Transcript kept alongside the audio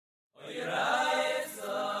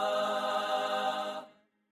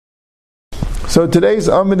So today's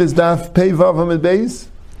Amid is Daf Pei Vav Amid Beis.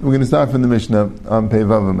 We're going to start from the Mishnah on Pei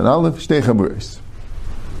Vav Amid Aleph, Shtei Chaburis.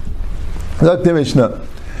 Look the Mishnah.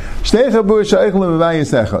 Shtei Chaburis Sha'echel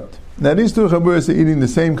Mebayis Echad. Now these two Chaburis are eating the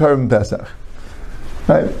same Karban Pesach.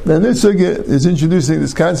 Right? And this Sugya is introducing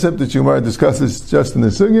this concept that Gemara discusses just in the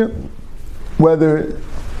Sugya, whether,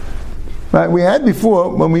 right, we had before,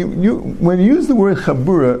 when you use the word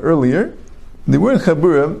Chabura earlier, the word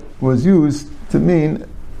Chabura was used to mean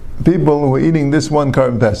people who are eating this one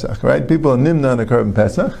Karban Pesach, right? People are nimna on a Karban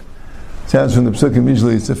Pesach. Sounds from the Psukim,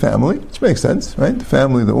 usually it's a family, which makes sense, right? The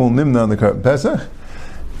family, they're all nimna on the Karban Pesach.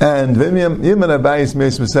 And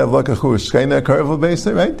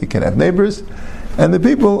right? You can have neighbors. And the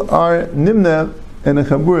people are nimna in a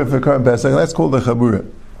Chabura for Karban Pesach. That's called a Chabura.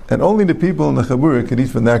 And only the people in the Chabura could eat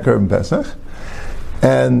from that Karban Pesach.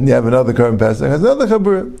 And you have another Karban Pesach, has another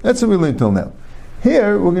Chabura. That's what we learned till now.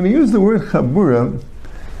 Here, we're going to use the word Chabura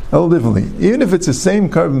a little differently. Even if it's the same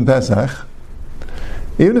Karban Pesach,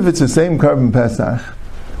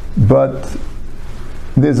 but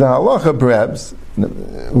there's a halacha perhaps,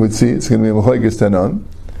 we'd see, it's going to be a L'choikes Tanon,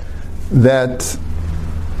 that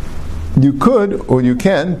you could or you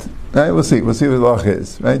can't, right? We'll see what the halacha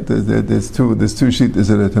is, right? There's two sheetahs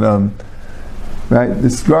that are Tanon, right?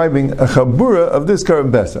 Describing a Chabura of this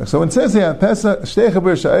Karban Pesach. So when it says here, Pesach, Shtei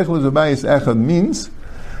Chabur Sha'echel V'bayis Echad means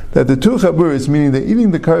that the two Chaburis, meaning they're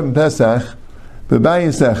eating the Karban Pesach,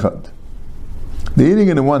 V'bayis Echad. They're eating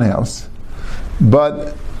it in one house,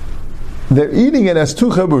 but they're eating it as two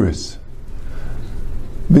Chaburis.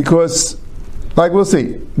 Because, like we'll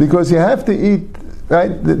see, because you have to eat,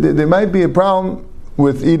 right? There might be a problem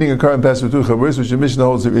with eating a Karban Pesach with two Chaburis, which the Mishnah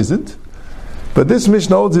holds there isn't. But this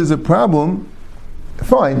Mishnah holds is a problem.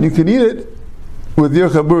 Fine, you can eat it with your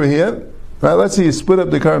Chabura here. Right, let's say you split up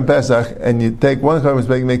the Karban Pesach and you take one Karban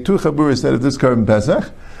Pesach, you make two Chabura instead of this Karban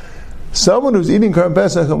Pesach. Someone who's eating Karban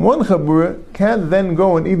Pesach in one Chabura can't then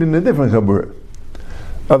go and eat in a different Chabura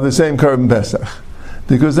of the same Karban Pesach.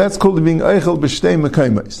 Because that's called being Eichel B'Shtei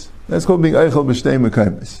Mekaymes. That's called being Eichel B'Shtei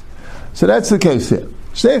Mekaymes. So that's the case here.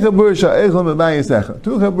 Shtei Chabura Sha'eichel Mebayis Echad.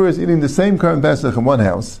 Two Chaburas eating the same Karban Pesach in one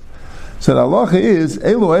house. So the halacha is,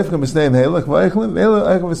 Elu Eichel B'Sneim Helech V'Eichlim, Elu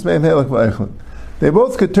Eichel B'Sneim Helech V'Eichlim. They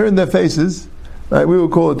both could turn their faces, right? We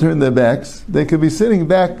would call it turn their backs. They could be sitting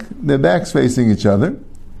back, their backs facing each other,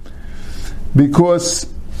 because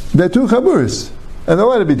they're two Chaburas, and they're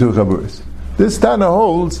allowed to be two Chaburas. This Tana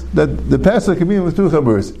holds that the Pesach can be with two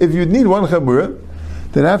Chaburas. If you'd need one Chabura,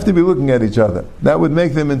 they'd have to be looking at each other. That would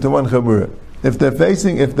make them into one Chabura. If their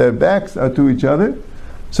backs are to each other,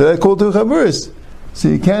 so they're called two Chaburas. So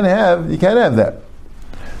you can't have that.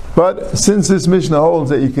 But since this Mishnah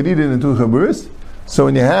holds that you could eat it in two Chaburas, so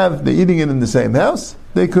when they're eating it in the same house,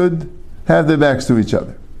 they could have their backs to each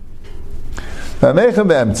other. Now,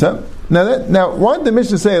 why did the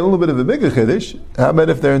Mishnah say a little bit of a bigger Chiddush? How about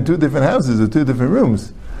if they're in two different houses or two different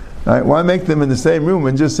rooms? Right? Why make them in the same room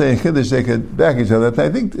and just say Chiddush they could back each other? I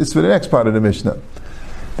think it's for the next part of the Mishnah.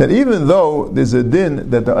 That even though there's a din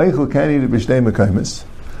that the Eichel can't eat it B'Shtei Mekaymes,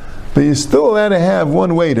 but you're still allowed to have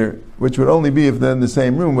one waiter, which would only be if they're in the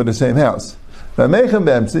same room or the same house. You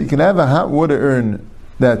can have a hot water urn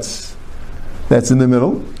that's in the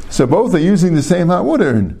middle. So both are using the same hot water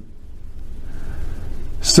urn.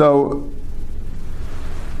 So,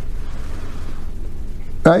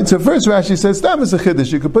 right. So first Rashi says, "Stam is a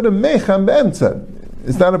chiddush. You could put a mecham be'emtza.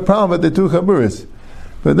 It's not a problem with the two chaburis."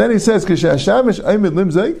 But then he says, when the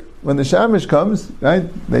shamish comes, right?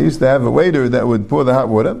 They used to have a waiter that would pour the hot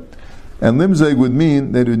water, and limzeg would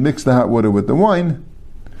mean they would mix the hot water with the wine.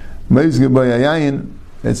 It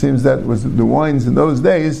seems that was the wines in those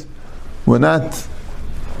days were not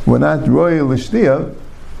royal l'shtia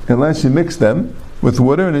unless you mix them with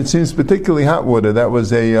water, and it seems particularly hot water. That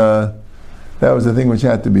was a thing which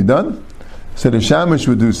had to be done. So the shamish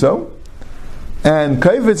would do so. And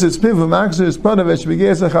kaifetz is piv u'makzer is panavesh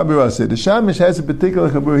b'geis ha'chabirase. The shamish has a particular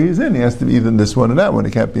chabur he's in. He has to be either in this one or that one.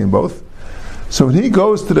 He can't be in both. So when he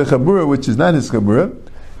goes to the chabura, which is not his chabura,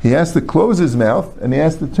 he has to close his mouth and he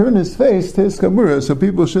has to turn his face to his chabura so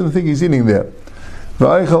people shouldn't think he's eating there.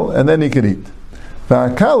 V'aychel, and then he could eat.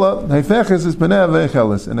 V'akala haifeches is panav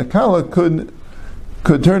v'echeles, and a kala could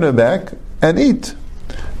turn her back and eat.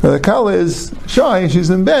 But the kala is shy; she's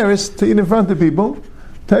embarrassed to eat in front of people.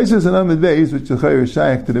 Taisus and Amid Beis, which is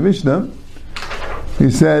shaykh to the Mishnah, he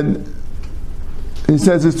says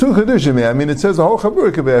it's two chedushim. I mean, it says the whole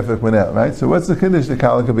chabur could be efech benel, right? So what's the chiddush? The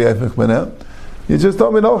kala could be efech benel. You just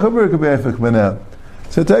told me the whole chabur could be efech benel.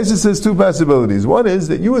 So Taisus says two possibilities. One is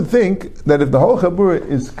that you would think that if the whole chabur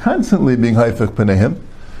is constantly being haifech benehim,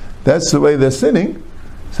 that's the way they're sitting,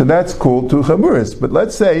 So that's called two chaburas. But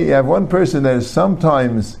let's say you have one person that is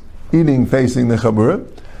sometimes eating facing the chabura,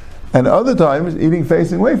 and other times eating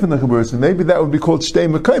facing away from the chabura. So maybe that would be called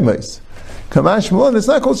shtei mekaymes. Kamash malon, it's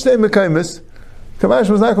not called shtei mekaymes. Kamash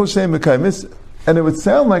was not called shtei mekaymes, and it would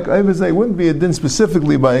sound like Oivazay wouldn't be a din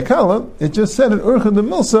specifically by a kala. It just said an urcha de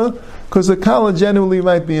milsa because a kala genuinely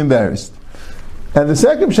might be embarrassed. And the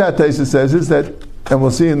second pshat Taisa says is that, and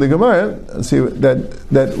we'll see in the Gemara, see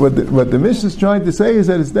that what the Mishnah is trying to say is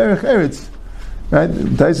that it's derech eretz, right?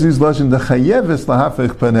 Taisa uses lashon the chayeves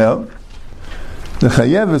lahafich panel, the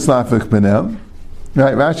chayeves lahafich panel,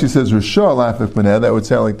 right? Rashi says rishah lahafich panel. That would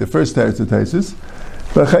sound like the first teretz of Taisus,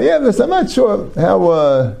 but chayeves, I'm not sure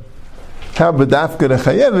how bedafka the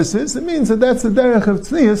chayeves is. It means that that's the derech of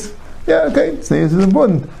tznius. Yeah, okay, tznius is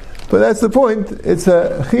important. But that's the point. It's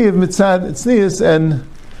a chiyav mitzad tznius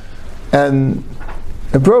and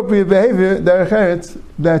appropriate behavior derech eretz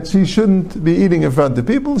that she shouldn't be eating in front of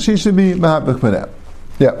people. She should be mahapich panel.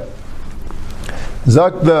 Yeah.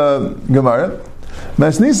 Zak the Gemara.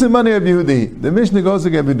 Masnisa mani Rabbi Yehudi. The Mishnah goes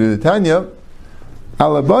again to the Tanya.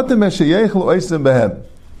 Alabatim eshayechel oisem behem.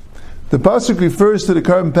 The pasuk refers to the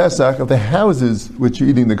Karban Pesach of the houses which you're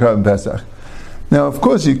eating the Karban Pesach. Now, of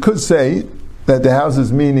course, you could say that the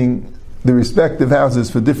houses meaning the respective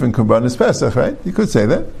houses for different Karbanos Pesach, right? You could say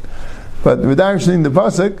that. But with in the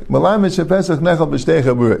pasuk, Malamet Pesach nechal b'shtei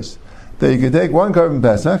chaburos, that you could take one Karban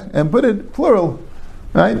Pesach and put it plural,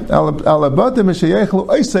 right? Alabatim eshayechlu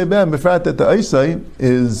oisei behem, befrat that the oisei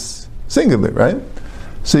is singular, right?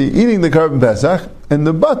 So you're eating the Karban Pesach and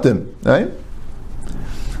the bottom, right?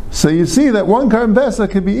 So you see that one Karban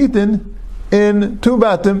Pesach can be eaten in two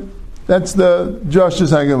batim. That's the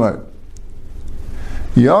Josh's Hagemar.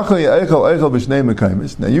 Now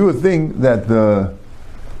you would think that the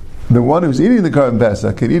one who's eating the Karban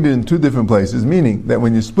Pesach can eat it in two different places, meaning that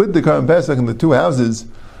when you split the Karban Pesach in the two houses,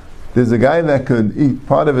 there's a guy that could eat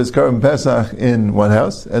part of his Karban Pesach in one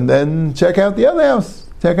house and then check out the other house,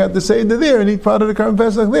 check out the Seder there and eat part of the Karban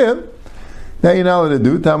Pesach there. Now you're not allowed to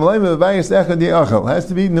do. It has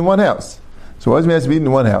to be eaten in one house. So what does it mean it has to be eaten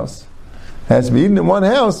in one house? It has to be eaten in one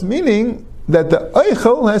house, meaning that the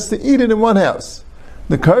Eichel has to eat it in one house.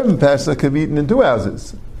 The Karban Pesach can be eaten in two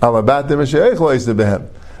houses. But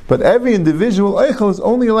every individual Eichel is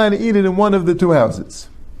only allowed to eat it in one of the two houses.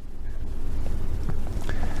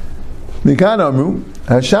 Let's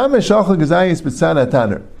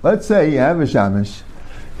say you have a shamash.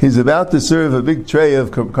 He's about to serve a big tray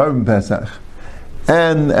of Karban Pesach.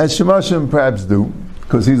 And as Shemashim perhaps do,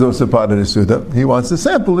 because he's also part of the Suda, he wants to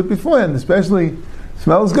sample it beforehand, especially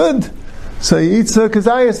smells good. So he eats a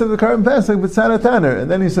kazayas of the Karban Pesach with Tanner, and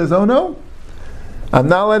then he says, oh no, I'm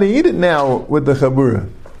not allowed to eat it now with the Chabura,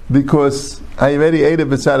 because I already ate it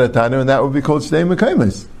with Tanner, and that would be called Shnei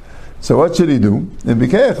Mekaymes. So what should he do? And be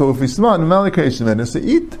careful, if he's smart, so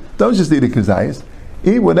eat, don't just eat a kazayas,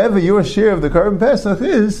 eat whatever your share of the Karban Pesach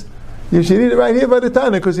is, you should eat it right here by the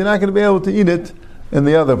Tanner, because you're not going to be able to eat it in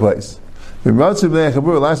the other place. And if the Bnei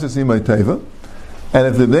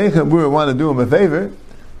Chabura want to do him a favor,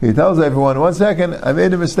 he tells everyone, 1 second, I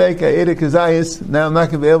made a mistake, I ate a kazayas, now I'm not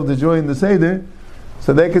going to be able to join the Seder.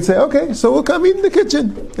 So they could say, okay, so we'll come eat in the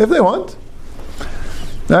kitchen, if they want.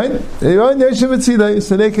 Right? So they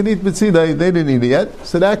can eat B'tzidai, they didn't eat it yet.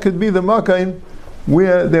 So that could be the Makayim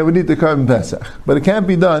where they would eat the Karban Pesach. But it can't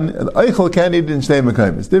be done, the Eichel can't eat it in Shnei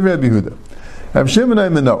Mekaymes. Divrei Rabbi Yehuda. Rav Shimon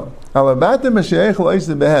Aimen no. Alabatim Meshayechel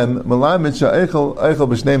Oisem Behem, Malamit Sha'eichel Eichel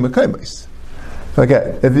B'Shnei Mekaymes.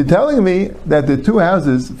 Okay, if you're telling me that there are two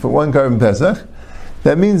houses for one Karban Pesach,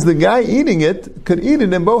 that means the guy eating it could eat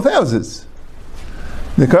it in both houses.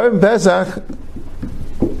 The Karban Pesach,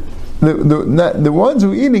 the ones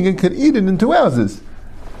who are eating it could eat it in two houses.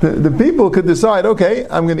 The people could decide, okay,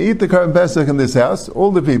 I'm going to eat the Karban Pesach in this house,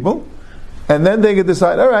 all the people, and then they could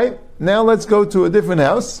decide, all right, now let's go to a different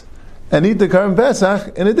house and eat the Karban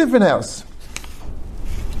Pesach in a different house.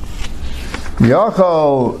 You would think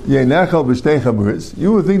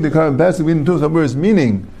the Karban Pesach eating two chaburas,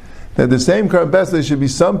 meaning that the same Karban Pesach there should be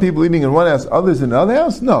some people eating in one house, others in another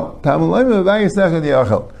house? No. The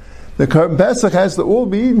Karban Pesach has to all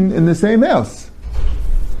be eaten in the same house.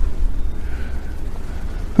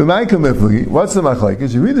 What's the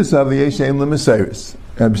machlekes? You read this of the Yeshem L'Meseiris.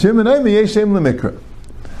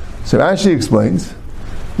 So Rashi explains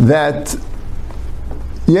that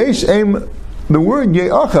Yeshem, the word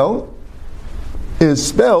Ye'achel, is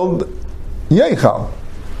spelled Yeichal.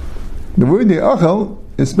 The word Ye'achel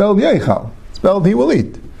is spelled Yeichal. Spelled he will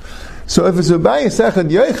eat. So if it's a Bayis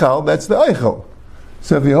Echad Yeichal, that's the Eichel.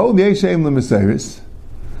 So if you hold Yeshem L'Meseiris,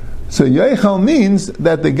 So Yoichal means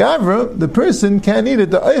that the Gavra, the person, can't eat it.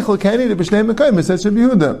 The Eichel can't eat it b'shnei mekaymis. That's Rabbi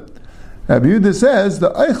Yehuda. Rabbi Yehuda says the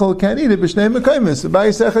Eichel can't eat it b'shnei mekaymis. Abaye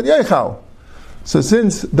sechet Yoichal. So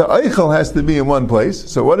since the Eichel has to be in one place,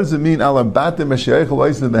 so what does it mean? Alam batim Eichel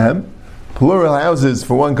oislehem, plural houses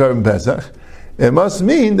for one Karban Pesach. It must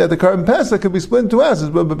mean that the Karban Pesach could be split into houses,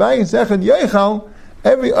 but Abaye sechet Yoichal,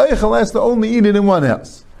 every Eichel has to only eat it in one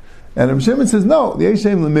house. And Rabbi Shimon says no. The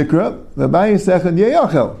Yeshem l'mikra, Abaye sechet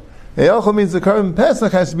Yoichal. Yoichal means the Karban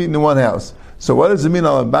Pesach has to be eaten in one house. So what does it mean?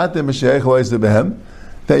 Alam batim Eichel oislehem.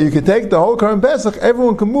 That you can take the whole Karban Pesach,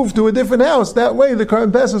 everyone can move to a different house. That way the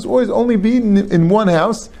Karban Pesach is always only be eaten in one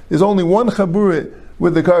house. There's only one Chabura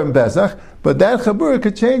with the Karban Pesach, but that Chabura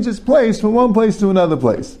could change its place from one place to another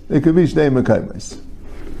place. It could be Shnei Mekaymes.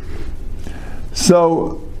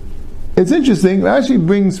 So, it's interesting, Rashi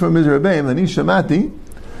brings from his Rebbeim, Ani Shamati,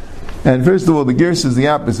 and first of all, the Gersh is the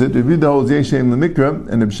opposite. Rabbi Yehuda holds Yeshem L'Mikra,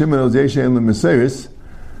 and Rabbi Shimon holds Yeshem L'Meseris.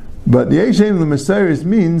 But the Yeshem L'Meseris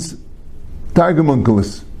means Targum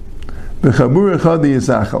Unkelis. B'chabur echad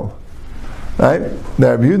yisachal. Right? The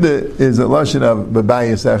Rabbi Yehuda is a lashon of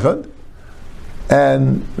B'bai Yisachad,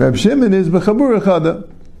 and Rabbi Shimon is B'chabur echad.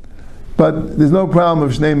 But there's no problem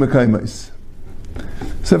of Shnei Mekaymes.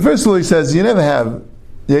 So first of all, he says you never have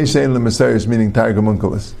Yeshen L'Meseris meaning Targum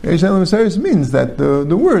Unkelis. Yeshen L'Meseris means that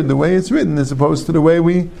the word, the way it's written, is opposed to the way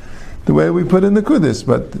we put in the Kudis.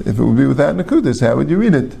 But if it would be without the Kudis, how would you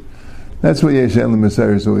read it? That's what Yeshen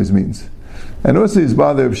L'Meseris always means. And also his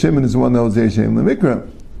father of Shimon is the one that holds Yeshem L'Mikra.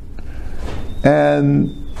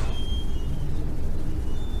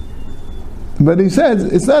 But he says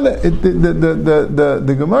it's not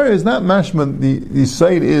the Gemara is not mashma. The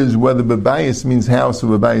site is whether Babayis means house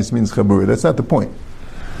or Babayis means Chabura. That's not the point.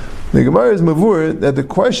 The Gemara is mavur that the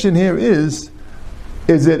question here is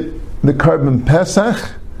it the Karban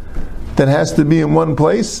Pesach that has to be in one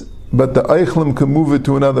place, but the Eichlim can move it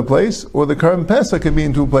to another place, or the Karban Pesach can be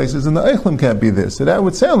in two places and the Eichlim can't be there. So that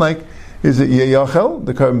would sound like, is it Yeyachel,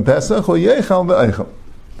 the Karban Pesach, or Yechal, the Eichel?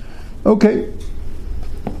 Okay.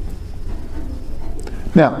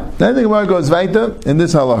 Now, then the Gemara goes weiter in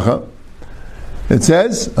this halacha. It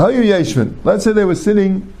says, Hayu Yeshvin. Let's say they were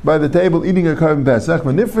sitting by the table eating a Karban Pesach,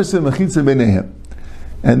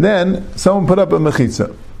 and then someone put up a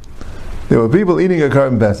mechitza. There were people eating a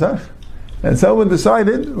Karban Pesach, and someone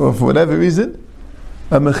decided, or for whatever reason,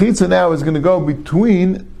 a mechitza now is going to go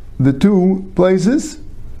between the two places.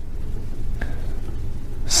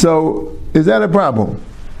 So, is that a problem?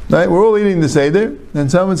 Right? We're all eating the Seder,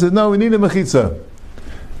 and someone says, no, we need a mechitza.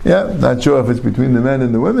 Yeah, not sure if it's between the men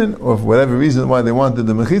and the women, or for whatever reason why they wanted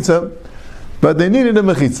the mechitza, but they needed a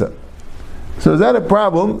mechitza. So is that a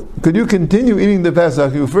problem? Could you continue eating the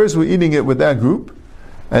Pesach? You first were eating it with that group,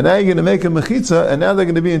 and now you're going to make a mechitza, and now they're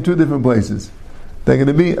going to be in two different places. They're going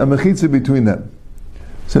to be a mechitza between them.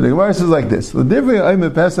 So the Gemara says like this: if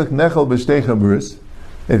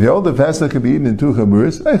you hold the Pesach can be eaten in two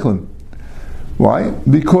chaburis, eichlin. Why?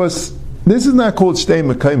 Because this is not called shtei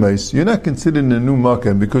mekaymes. You're not considered in a new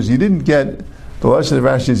makom because you didn't get the lashon of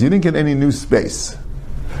Rashi is you didn't get any new space.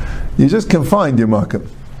 You just confined your makom.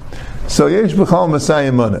 So yesh b'chal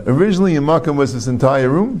masayim mana. Originally your makom was this entire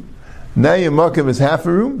room. Now your makom is half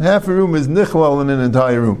a room. Half a room is nichlal in an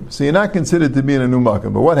entire room. So you're not considered to be in a new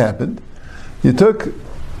makom. But what happened? You took,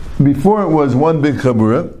 before it was one big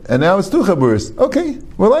chabura, and now it's two chaburas. Okay,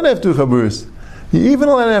 we're allowed to have two chaburas. You even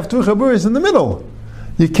allowed to have two chaburas in the middle.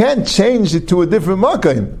 You can't change it to a different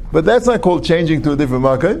makom, but that's not called changing to a different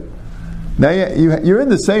makom. Now you're in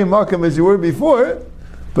the same makom as you were before,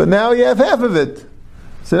 but now you have half of it.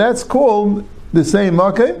 So that's called the same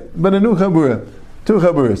makom, but a new chabura. Two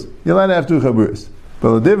chaburas. You're allowed to have two chaburas.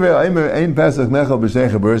 But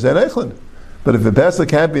if a Pesach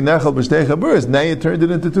can't be nechal b'shtei chaburas, now you turned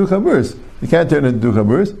it into two chaburas. You can't turn it into two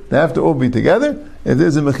chaburas. They have to all be together. If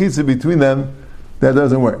there's a mechitza between them, that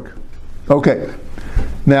doesn't work. Okay.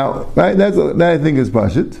 Now, right, that I think is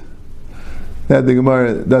pashut. That the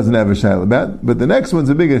Gemara doesn't have a shaila about. But the next one's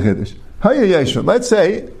a bigger chiddush. Haya yeshua. Let's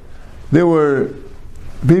say there were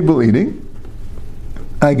people eating,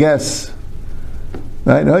 I guess,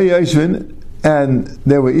 right? Haya yeshua, and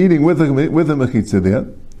they were eating with a mechitza there.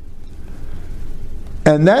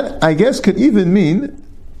 And that, I guess, could even mean,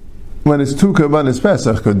 when it's two karbanos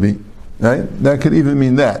Pesach, could be, right? That could even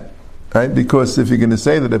mean that, right? Because if you're going to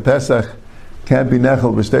say that a Pesach can't be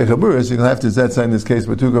nechel b'shtei chaburas, you'll have to zetza in this case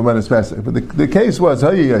for two karbanos Pesach. But the case was,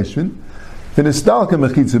 Hayi Yeshvin, v'nistalka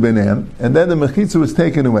mechitza b'neim, and then the mechitza was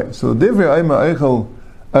taken away. So the divrei ayma eichel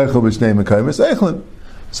b'shnei mekaymes eichlin.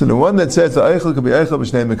 So the one that says the eichel could be eichel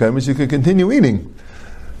b'shnei mekaymes, you could continue eating.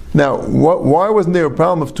 Now, why wasn't there a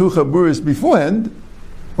problem of two chaburas beforehand?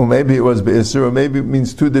 or maybe it was Be'isr, or maybe it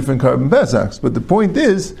means two different carbon Pesachs. But the point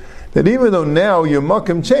is that even though now your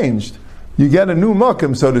Makam changed, you get a new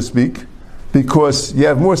Makam, so to speak, because you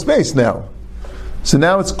have more space now. So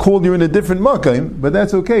now it's called you're in a different Makam, but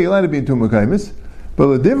that's okay, you're allowed to be in two Makamis. But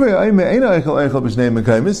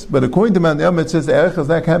according to Mount Yama, it says the Eichel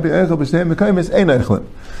that can't be Eichel b'shnei Makamis ain't Eichel.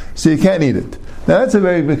 So you can't eat it. Now that's a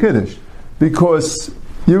very big Kiddush, because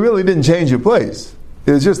you really didn't change your place.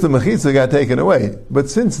 It was just the mechitza got taken away. But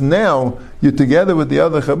since now you're together with the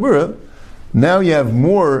other chabura, now you have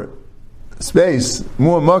more space,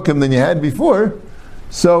 more makom than you had before,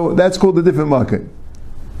 so that's called a different makom.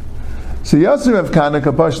 So Yasser Rav Kana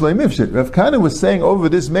Kapash Lei Mifshit. Rav Kana was saying over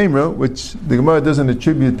this Memra, which the Gemara doesn't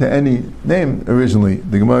attribute to any name originally.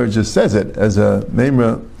 The Gemara just says it as a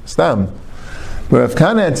Memra Stam. But Rav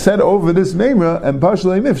Kana had said over this Memra and Pash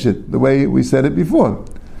Lei Mifshit, the way we said it before.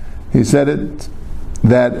 He said it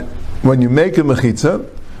that when you make a mechitza,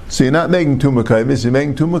 so you're not making two makaymis, you're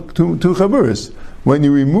making two chaburas. When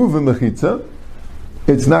you remove a mechitza,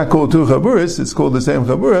 it's not called two chaburas, it's called the same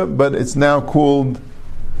chabura, but it's now called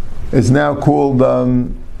a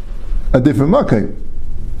different makay.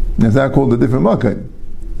 It's now called a different makay.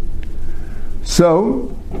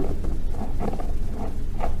 So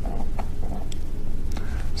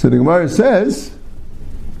the Gemara says,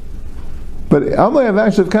 but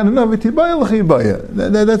that's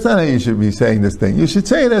not how you should be saying this thing. You should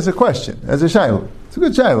say it as a question, as a shayla. It's a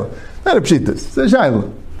good shayla, not a pshitas. It's a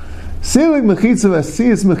shayla. Sealing mechitza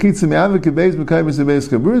v'asiyas mechitza me'avik beis mekaymis beis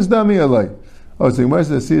chaburas dami alay. Oh, so the Gemara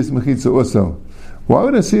says asiyas mechitza also. Why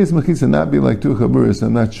would asiyas mechitza not be like two chaburas?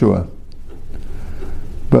 I'm not sure.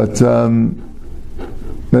 But that's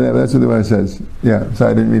what the Gemara says. Yeah, so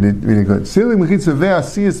I didn't read it good. Sealing mechitza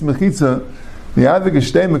ve'asiyas mechitza. Maybe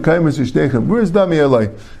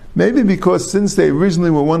because since they originally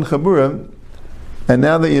were one chabura, and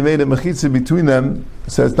now that you made a mechitza between them,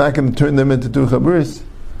 so it's not going to turn them into two chaburas.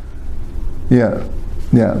 Yeah,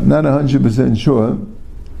 not 100% sure.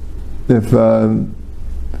 If I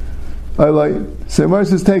like, say, where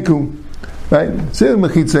says teku, right? Say the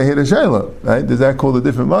mechitza hit a shayla, right? Does that call a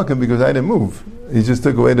different makam because I didn't move? He just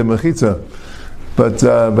took away the mechitza, but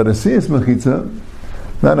a siyas mechitza.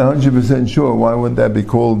 Not 100% sure. Why wouldn't that be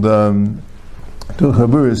called two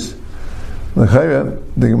chaburas? The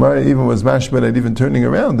Gemara even was mashbet at even turning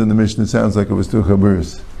around in the Mishnah. It sounds like it was two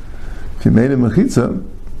chaburas. If you made a mechitza,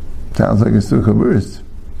 sounds like it's two chaburas.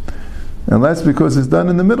 Unless because it's done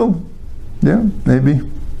in the middle. Yeah, maybe.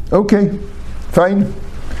 Okay, fine.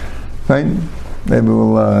 Maybe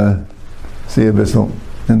we'll see a bissel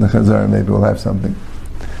in the Chazar. Maybe we'll have something.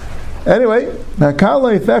 Anyway,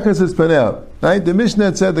 Nakala Ifechas is panel. Right? The Mishnah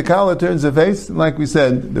had said the kala turns her face, and like we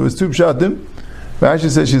said, there was two pshatim.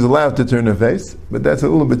 Rashi says she's allowed to turn her face, but that's a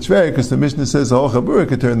little bit shver because the Mishnah says the whole chabura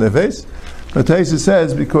could turn their face. But Taisa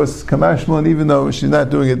says because kamashmalon, even though she's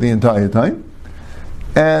not doing it the entire time,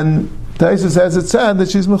 and Taisa says it's sad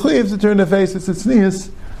that she's mechuyev to turn her face. It's a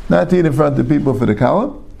tznius, not to eat in front of people for the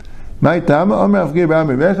kala.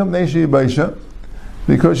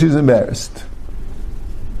 Because she's embarrassed.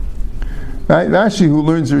 Right? Rashi, who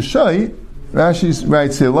learns her shay, Rashi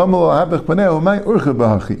writes here, what's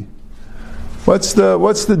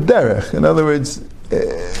the derech? In other words,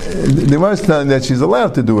 the Gemara is telling that she's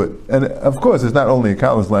allowed to do it. And of course, it's not only a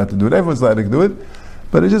kala is allowed to do it, everyone's allowed to do it.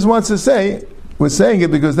 But it just wants to say, we're saying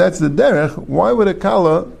it because that's the derech. Why would a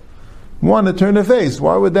kala want to turn her face?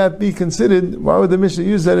 Why would that be considered? Why would the Mishnah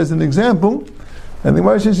use that as an example? And the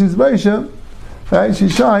Gemara says she's baisha. Right?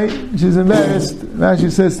 She's shy, she's embarrassed. Now she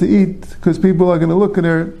says to eat because people are going to look at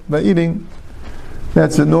her by eating.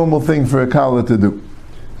 That's a normal thing for a kala to do.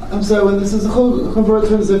 I'm sorry, when this is a chabura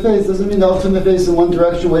turns their face, doesn't mean they'll turn their face in one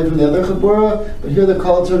direction away from the other chabura, but here the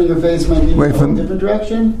kala turning her face might mean in a different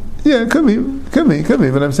direction? Yeah, it could be,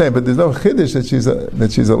 but I'm saying, but there's no chiddush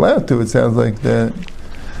that she's allowed to. It sounds like that,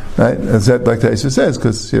 right? As that, like Taisha says,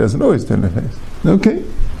 because she doesn't always turn her face. Okay.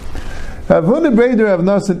 Avuna Breder Rav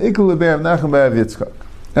Nasan Ikul Leber Rav Nachum Bar Yitzchak.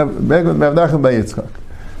 Rav Nachum Bar Yitzchak.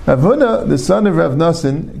 Avuna, the son of Rav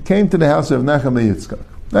Nasan, came to the house of Rav Nachum Bar Yitzchak.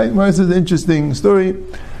 Right? Well, this is an interesting story.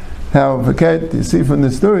 How Vaket, you see from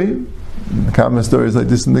this story, the common stories like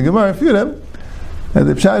this in the Gemara, a few of them, and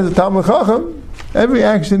the Pshat is a Talmud Chacham. Every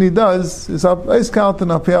action he does is up Eiskalten,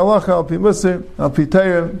 al pi halacha, al pi musar, al pi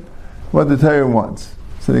Torah, what the Torah wants.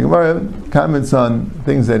 So the Gemara comments on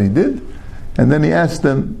things that he did, and then he asked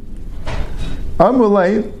them.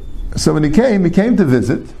 So when he came to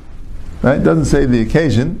visit, right? It doesn't say the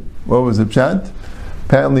occasion. What was the pshat?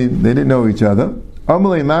 Apparently they didn't know each other.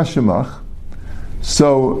 Amalei Mashemach.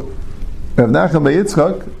 So Rav Nachum Bar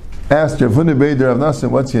Yitzchak asked Ravuna Beider Rav Nasan,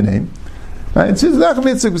 "What's your name?" Right? Since Nachum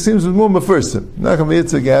Yitzchak seems more Mefursim. Nachum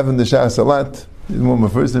Yitzchak, you have in the Shas a lot. He's more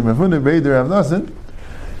Mefursim. Rav Huna, Beider, Rav Nosson, you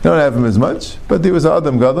don't have him as much, but he was an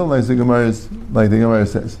Adam Gadol, like the Gemara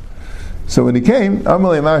says. So when he came,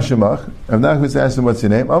 Amalei Mar Shemach, Rav Nachman asked him, what's your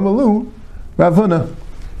name? Amalu, Rav Huna.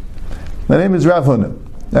 My name is Rav Huna.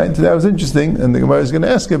 Right? So that was interesting, and the Gemara is going to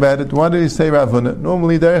ask about it. Why did he say Rav Huna?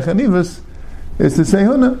 Normally, Derech Hanivus is to say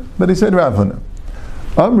Huna, but he said Rav Huna.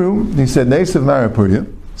 Amru, he said, Nesav Marapurya.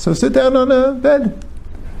 So sit down on a bed.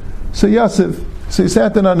 So Yosef, so he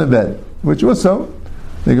sat down on a bed, which also,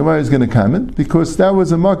 the Gemara is going to comment, because that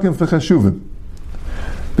was a makom for Chashuvim.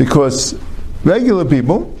 Because regular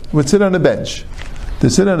people would sit on a bench. To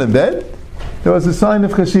sit on a bed, there was a sign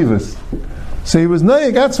of Chashivas. So he was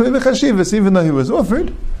Nayeg Atzmei B'Chashivas, even though he was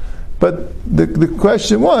offered. But the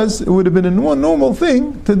question was, it would have been a more normal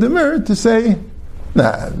thing to demur, to say,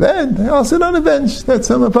 nah, bed, I'll sit on a bench. That's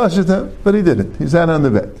Sama Pashita. But he didn't. He sat on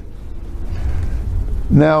the bed.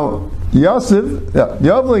 Now, Yosef,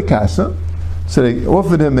 Yavle Kasa, so they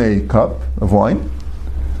offered him a cup of wine,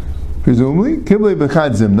 presumably, Kiblei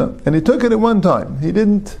B'Chad Zimna, and he took it at one time. He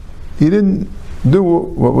didn't do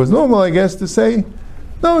what was normal, I guess, to say,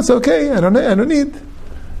 no, it's okay, I don't need.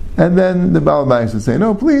 And then the Baal Bayis would say,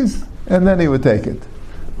 no, please, and then he would take it.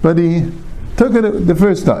 But he took it the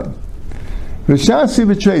first time. V'shasi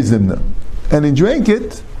b'trei zimna, and he drank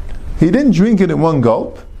it. He didn't drink it in one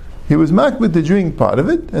gulp. He was makbid to drink part of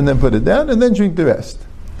it, and then put it down, and then drink the rest.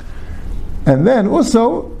 And then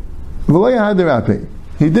also, v'lo yahad derape.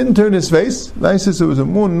 He didn't turn his face. It was a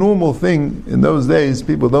more normal thing in those days.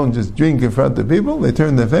 People don't just drink in front of people, they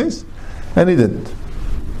turn their face, and he didn't.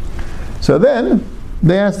 So then,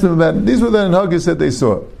 they asked him about, these were the Haggis that they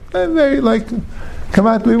saw. And very come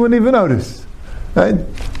out, we wouldn't even notice. Right?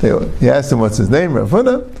 He asked him what's his name, Rav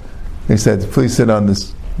Huna. He said, please sit on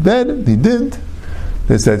this bed. He did.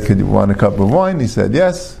 They said, could you want a cup of wine? He said,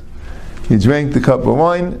 yes. He drank the cup of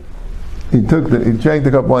wine. He drank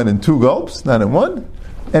the cup of wine in 2 gulps, not in 1.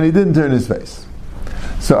 And he didn't turn his face.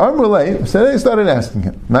 So Amrulay, so they started asking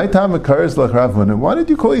him, why did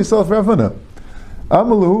you call yourself Rav Huna?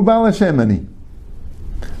 Amalu Baal Hashem ani.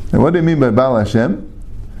 And what do you mean by Baal Hashem?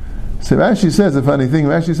 So Rashi says a funny thing.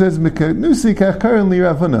 Rashi says, Mikanusi currently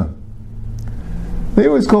Rav Huna. They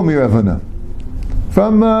always call me Rav Huna.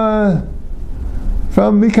 From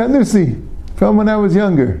Mikanusi, from when I was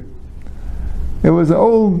younger. It was an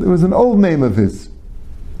old name of his.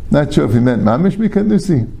 Not sure if he meant Mamish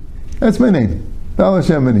Mikanusi. That's my name. Baal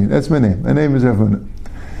Hashem ani. That's my name. My name is Rav Huna.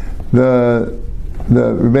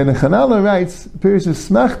 The Rebbeinu Chanala writes,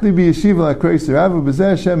 Smachti b'yeshiva l'kreis Rav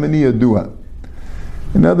b'zeh Hashem ani yadua.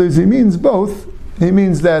 In other words, he means both. He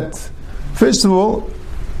means that, first of all,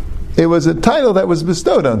 it was a title that was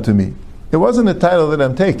bestowed onto me. It wasn't a title that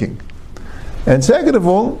I'm taking. And second of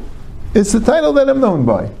all, it's the title that I'm known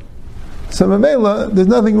by. So Mamela, there's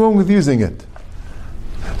nothing wrong with using it.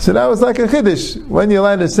 So that was like a chiddush. When you're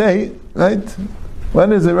allowed to say, right?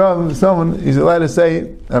 When is a Rav, someone is allowed to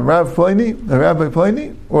say, I'm Rav Pliny, a Rabbi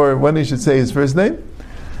Pliny, or when he should say his first name,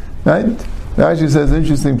 right? Rashi says,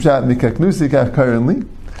 interesting pshat, mikaknusi kach currently,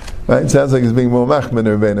 right? It sounds like he's being more machman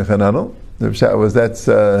or Rebbeinu Chananel. The pshat was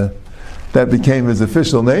that became his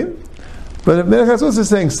official name. But Rebbeinu Chananel is also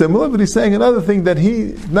saying similar, but he's saying another thing, that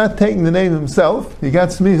he, not taking the name himself, he got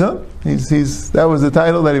smicha, that was the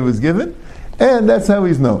title that he was given, and that's how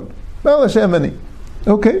he's known. Baal Hashem ani.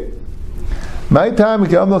 Okay. My time,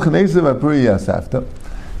 how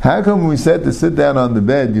come we said to sit down on the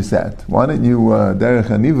bed, you sat? Why didn't you, Derech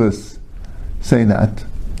Hanivus, say that?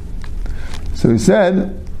 So he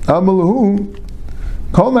said, Amalahu,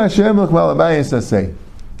 Kol Ma'ashem L'ch Balabayis say.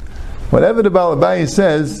 Whatever the Balabayis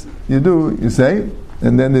says, you do, you say,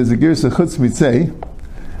 and then there's a Girsa Chutz Mitzei,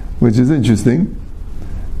 which is interesting.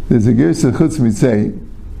 There's a Girsa Chutz Mitzei,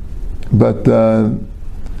 but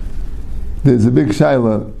there's a big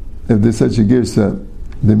shaila. If there's such a girsa,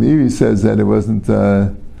 the Meiri says that it wasn't,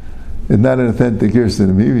 it's not an authentic girsa.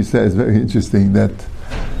 The Meiri says, very interesting, that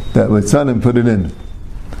Litzanim put it in.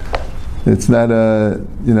 It's not and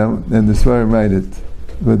the Svarim write it.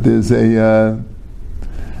 But there's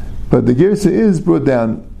but the girsa is brought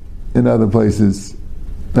down in other places,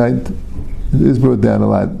 right? It is brought down a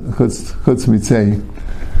lot. Chutz mitzei.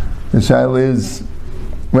 The shaila is,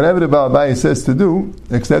 whatever the Baal Bayis says to do,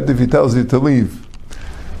 except if he tells you to leave.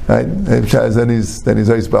 Right? Then he's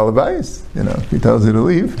always Baal Bayis. If he tells you to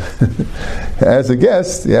leave, as a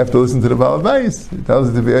guest, you have to listen to the Baal Bayis. He tells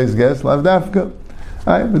you to be his guest, lav dafka.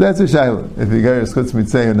 Right? But that's a shayla, if you go to chutz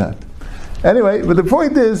mitzei or not. Anyway, but the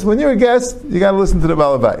point is, when you're a guest, you got to listen to the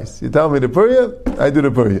Baal Bayis. You tell me the Puria, I do the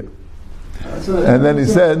Puria. And then he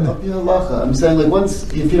said, I'm saying, like, once,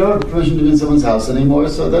 if you don't have permission to be in someone's house anymore,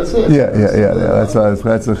 so that's it. Yeah. That's why a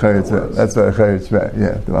chayritz. That's why a chayritz.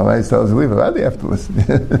 Yeah. The Marais tells you leave it. You have to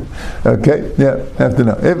listen. Okay. Yeah. Have to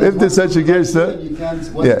know. If there's such a girsa, you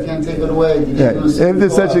can't take it away. If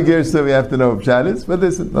there's such a girsa, we have to know pshat is. But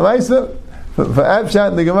listen, the Marais for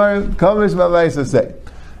Abshat the Gemara, Kamish Marais say,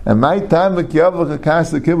 and my time v'kiyavach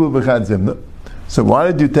akas l'kibul b'chad zimna. So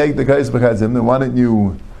why did you take the kais b'chad zimna? Why didn't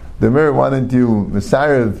you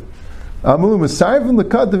Mesarev? Amulu Mesarev and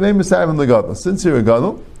Lakat, the Vay Mesarev and Lagadol. Since you're a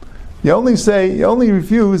Gadol, you only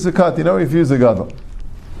refuse the cut, you don't refuse the Gadol.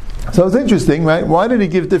 So it's interesting, right? Why did he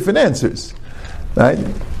give different answers? Right?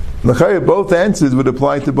 Both answers would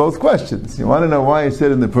apply to both questions. You want to know why he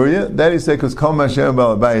said in the Puria? That he said because Kol Mashem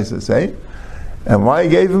Balabayis say. And why he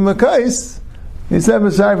gave him a kais? He said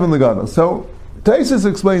Mesarev and Lagadol. So Taisus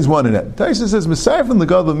explains one of them. Taisus says Mesarev and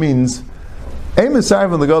Lagadol means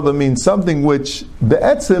Mesarev and Lagadol means something which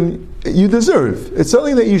be'etzim you deserve. It's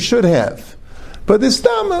something that you should have. But there's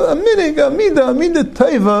tam a midah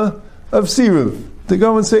taiva of siruv to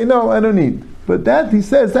go and say no, I don't need. But that he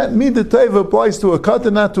says that midah taiva applies to a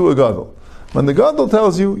katan, not to a gadol. When the gadol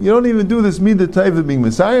tells you don't even do this midah taiva being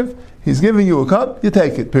mesarev, he's giving you a cup, you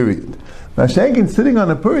take it. Period. Now shenkin sitting on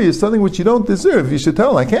a puri is something which you don't deserve. You should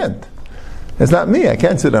tell I can't. It's not me. I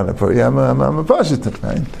can't sit on a puri. I'm a pashitim,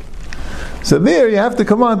 right? So there you have to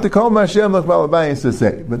come on to Kol Mashem Lech Balabayis to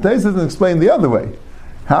say. But Tais doesn't explain the other way.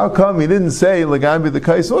 How come he didn't say Lagabi the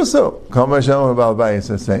Kais also? Kol Mashem Lech Balabayis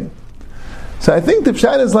to say. So I think the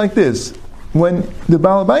pshat is like this. When the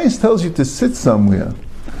Balabayis tells you to sit somewhere,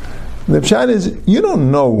 the pshat is you don't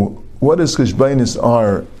know what his cheshbainis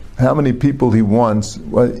are, how many people he wants.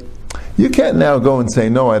 You can't now go and say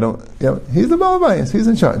no, I don't. He's the Balabayis. He's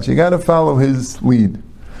in charge. You got to follow his lead.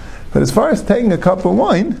 But as far as taking a cup of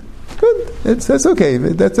wine, good. That's okay.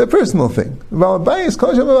 That's a personal thing.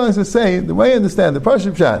 Balabayis is saying, the way I understand the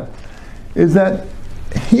Pashut Pshat is that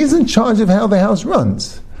he's in charge of how the house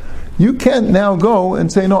runs. You can't now go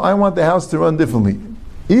and say, no, I want the house to run differently.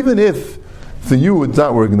 Even if for you it's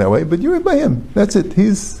not working that way, but you're by him. That's it.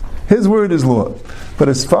 His word is law. But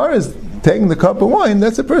as far as taking the cup of wine,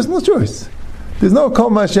 that's a personal choice. There's no Kol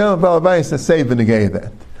Mashem Balabayis to say the negay of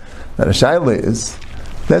that. Now the shaila is,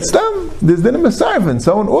 that's dumb. There's been a Mesarev.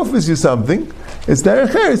 Someone offers you something, it's derech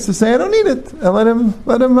eretz to say I don't need it, and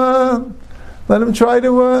let him try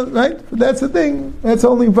to right. But that's the thing. That's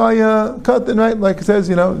only by katan, right? Like it says,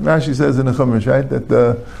 Rashi says in the Chumash, right, that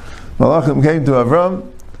the Malachim came to Avram,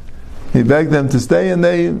 he begged them to stay, and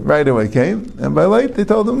they right away came. And by late, they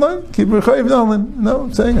told him, "No, keep rechayiv nolan." No,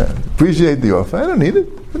 I'm saying I appreciate the offer. I don't need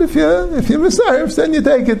it, but if you're Mesarev, then you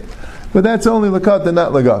take it. But that's only lakata,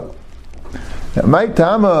 not lagat. My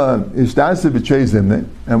tama ishtasa betrays him.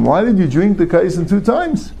 And why did you drink the kaisin 2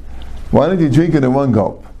 times? Why did you drink it in one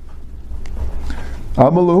gulp?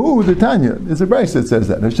 Amalahu the Tanya. There's a brace that says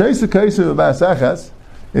that.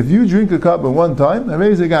 If you drink a cup at one time, I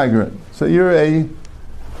raise a gagarin. So you're a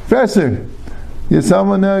professor. You're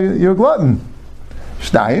someone. You're a glutton.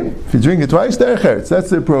 Shtayim. If you drink it twice, derech eretz. That's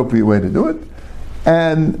the appropriate way to do it.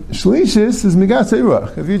 And shlishis is migas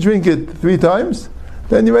ruach. If you drink it 3 times,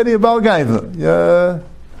 then you're ready a balgaiva.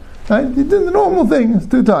 Right? You did the normal thing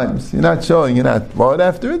 2 times. You're not bored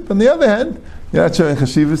after it. But on the other hand, you're not showing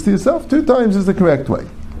chashivas to yourself. 2 times is the correct way.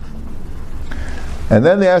 And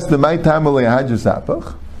then they asked them, "My time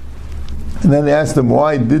sapach." And then they asked them,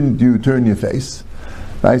 "Why didn't you turn your face?"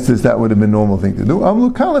 I says that would have been a normal thing to do. No,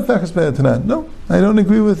 I don't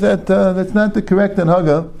agree with that. That's not the correct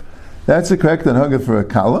anhaga. That's the correct anhaga for a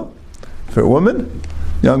kala, for a woman,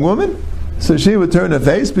 young woman. So she would turn her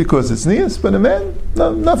face because it's nias, but a man,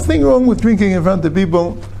 nothing wrong with drinking in front of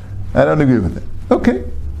people. I don't agree with it. Okay,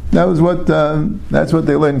 that was that's what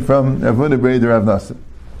they learned from Rav Huna Breder Rav Nassim.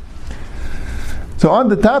 So on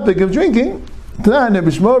the topic of drinking,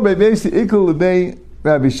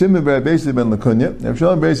 Rabbi Shimon ben Lakunya. Rabbi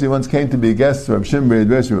Shimon ben once came to be a guest of Rabbi Shimon ben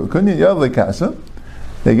Lakunya. Yav lekasa.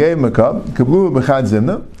 They gave him a cup. Kablu b'chad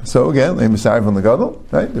zimna. So again, a Mesarev on the gadol,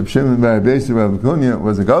 right? Rabbi Shimon ben Lakunya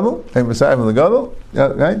was a gadol. A Mesarev on the gadol,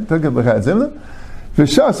 right? Took it b'chad zimna.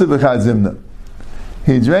 V'shasa b'chad zimna.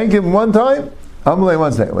 He drank it 1 time. Amalei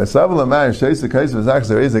 1 second. L'savel amar sheis kais v'zach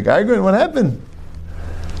zerez a geiger. And what happened?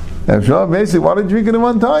 Rabbi Shimon basically wanted to drink it in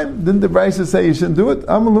 1 time. Didn't the Brisa say you shouldn't do it?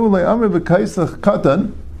 Amalei amar b'kaisach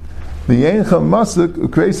katan v'yencha masuk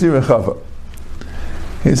ukreisi rechava.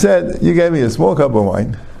 He said, you gave me a small cup of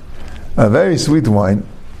wine, a very sweet wine,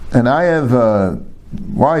 and I have a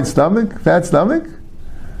wide stomach, fat stomach,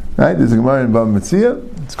 right? There's a Gemara in Bava Metzia,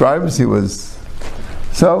 describes he was.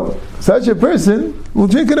 So, such a person will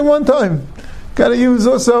drink it in 1 time. got to use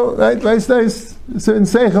also, right, a certain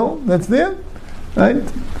seichel that's there, right?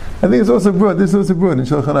 I think it's also brought, this is also brought in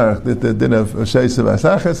Shulchan Aruch, that the din of Sheisa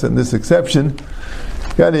Vasachas, and this exception,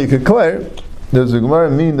 you could clear, does the Gemara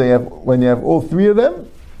mean that when you have all three of them,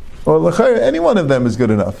 or l'chayr, any one of them is good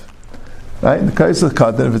enough? Right? The Kaisel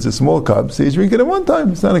Katan, if it's a small cup, so you drink it at one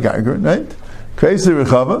time, it's not a garger, right? Kaisel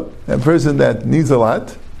Rechava, a person that needs a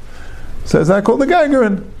lot, so it's not called a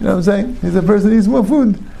gargerin, you know what I'm saying? He's a person that needs more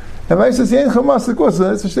food. And I says, Yein Chamasik also,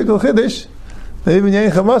 that's a shtickle chiddush. Even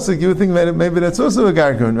Yein Chamasik, you would think maybe that's also a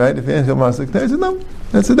gargerin, right? If Yein Chamasik, I said, no,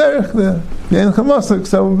 that's a derech, the Yein Chamasik,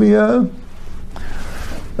 so it will be,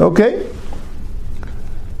 okay.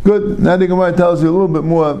 Good. Now the Gemara tells you a little bit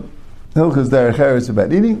more Hilchas Derech Eretz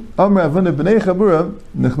about eating. Amar Avuna B'nei Chabura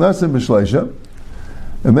Nechnasim B'Shleisha.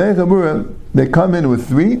 B'nei Chabura, they come in with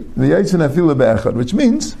three. The Yitzin Afilu Be'echad, which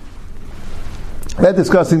means they're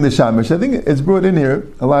discussing the Shamish. I think it's brought in here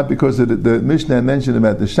a lot because of the Mishnah mentioned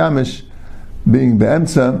about the Shamish being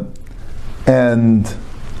Be'emtza, and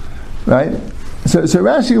right. So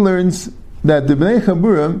Rashi learns that the B'nei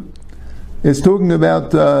Chabura is talking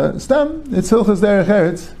about Stam. It's Hilchas Derech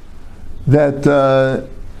Eretz that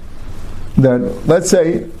let's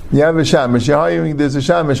say you have a shamish, there's a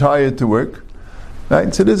shamish hired to work,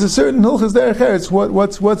 right? So there's a certain Hilchas Derech Eretz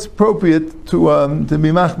what's appropriate to be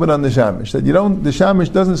machbed on the shamish. That the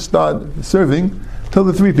shamish doesn't start serving till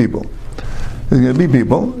the three people. There's going to be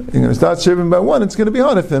people. You're going to start serving by one. It's going to be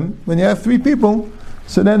hard for him. When you have three people,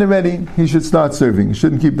 so then already he should start serving. He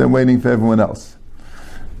shouldn't keep them waiting for everyone else.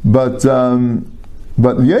 But Yitzin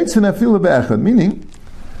Afilu Be'echad, meaning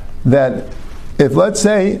that if, let's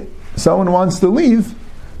say, someone wants to leave,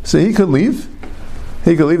 so he could leave.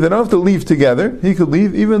 They don't have to leave together. He could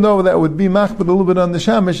leave, even though that would be machbed a little bit on the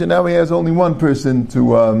shamish, and now he has only one person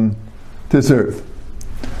to serve.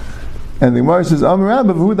 And the Gemara says, Amar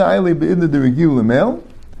Rabba v'hu da'ayli be'idna de'regil l'meil.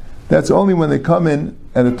 That's only when they come in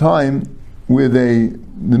at a time where the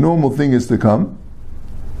normal thing is to come.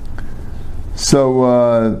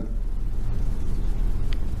 So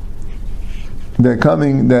they're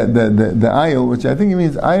coming. The ayil, which I think he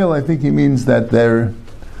means ayil, I think he means that they're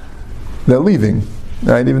leaving,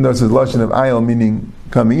 right? Even though it's a lashon of ayil, meaning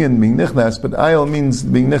coming in, being nichnas, but ayil means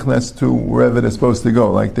being nichnas to wherever they're supposed to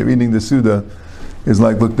go. Like they're eating the suda, is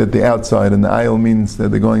like looked at the outside, and the ayil means that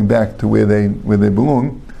they're going back to where they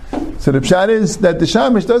belong. So the pshat is that the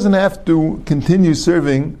shamish doesn't have to continue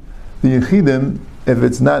serving the yechidim if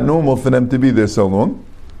it's not normal for them to be there so long.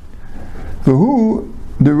 V'hu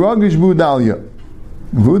deragish budalia.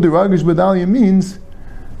 V'hu deragish budalia means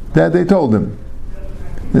that they told him.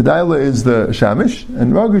 The daila is the shamish,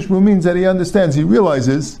 and ragish bu means that he understands, he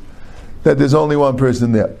realizes that there's only one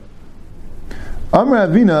person there. Amar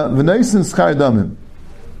Avina v'naisin schar damim.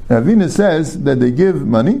 Avina says that they give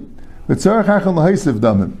money, but the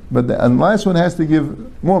last one has to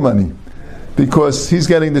give more money, because he's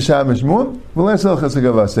getting the shamish more.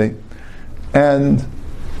 And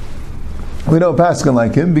we don't paskin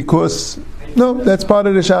like him, because that's part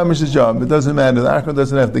of the shamish's job. It doesn't matter. The Achron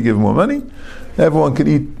doesn't have to give more money. Everyone can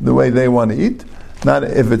eat the way they want to eat. Not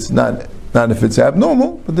if it's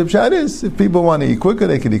abnormal, but the pshat is, if people want to eat quicker,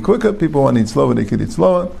 they can eat quicker. People want to eat slower, they can eat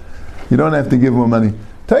slower. You don't have to give more money.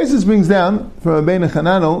 Taisus brings down from Rabbeinu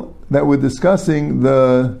Chananel that we're discussing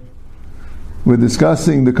the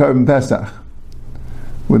Karban Pesach.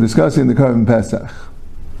 We're discussing the Karban Pesach.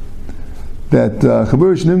 That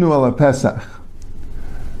Chaburish Nimnu ala Pesach.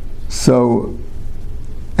 So,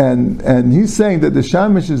 and he's saying that the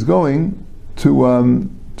shamish is going to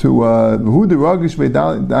who the ragish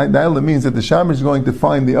be'daila means that the shamish is going to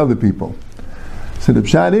find the other people. So the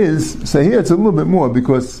pshat is, so here it's a little bit more,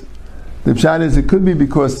 because the pshat is, it could be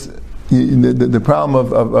because the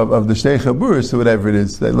problem of the shtei chaburis or whatever it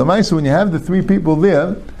is, that l'maisa, when you have the three people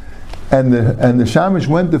there, and the shamish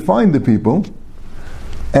went to find the people,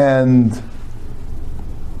 and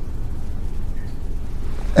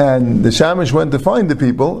the shamish went to find the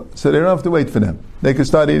people, so they don't have to wait for them. They could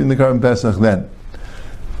start eating the Karban Pesach then.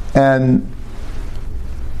 And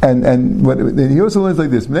what he also learns like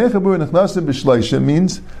this: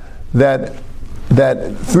 means that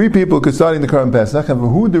three people could start eating the Karban Pesach, and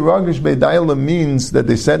who the ragish be'daila means that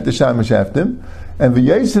they sent the shamish after him, and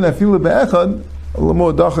v'yasin afilu be'echad, a little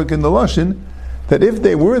more dachak in the lashon, that if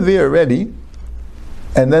they were there already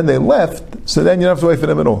and then they left, so then you don't have to wait for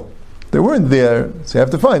them at all. They weren't there, so you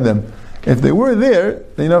have to find them. If they were there,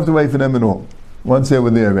 then you don't have to wait for them at all, once they were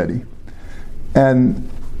there already. And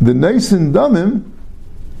the Naisin Damim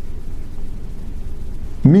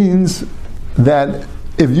means that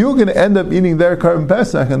if you're going to end up eating their Karban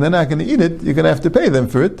Pesach and they're not going to eat it, you're going to have to pay them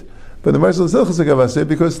for it. But the Marshal Silchus Gavase,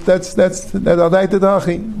 because that's Adaita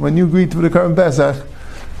Tachi, when you greet for the current Pesach.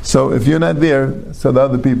 So if you're not there, so the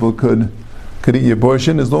other people could eat your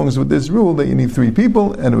portion, as long as with this rule that you need 3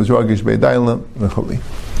 people, and it was Ragish Be'edayla V'choli.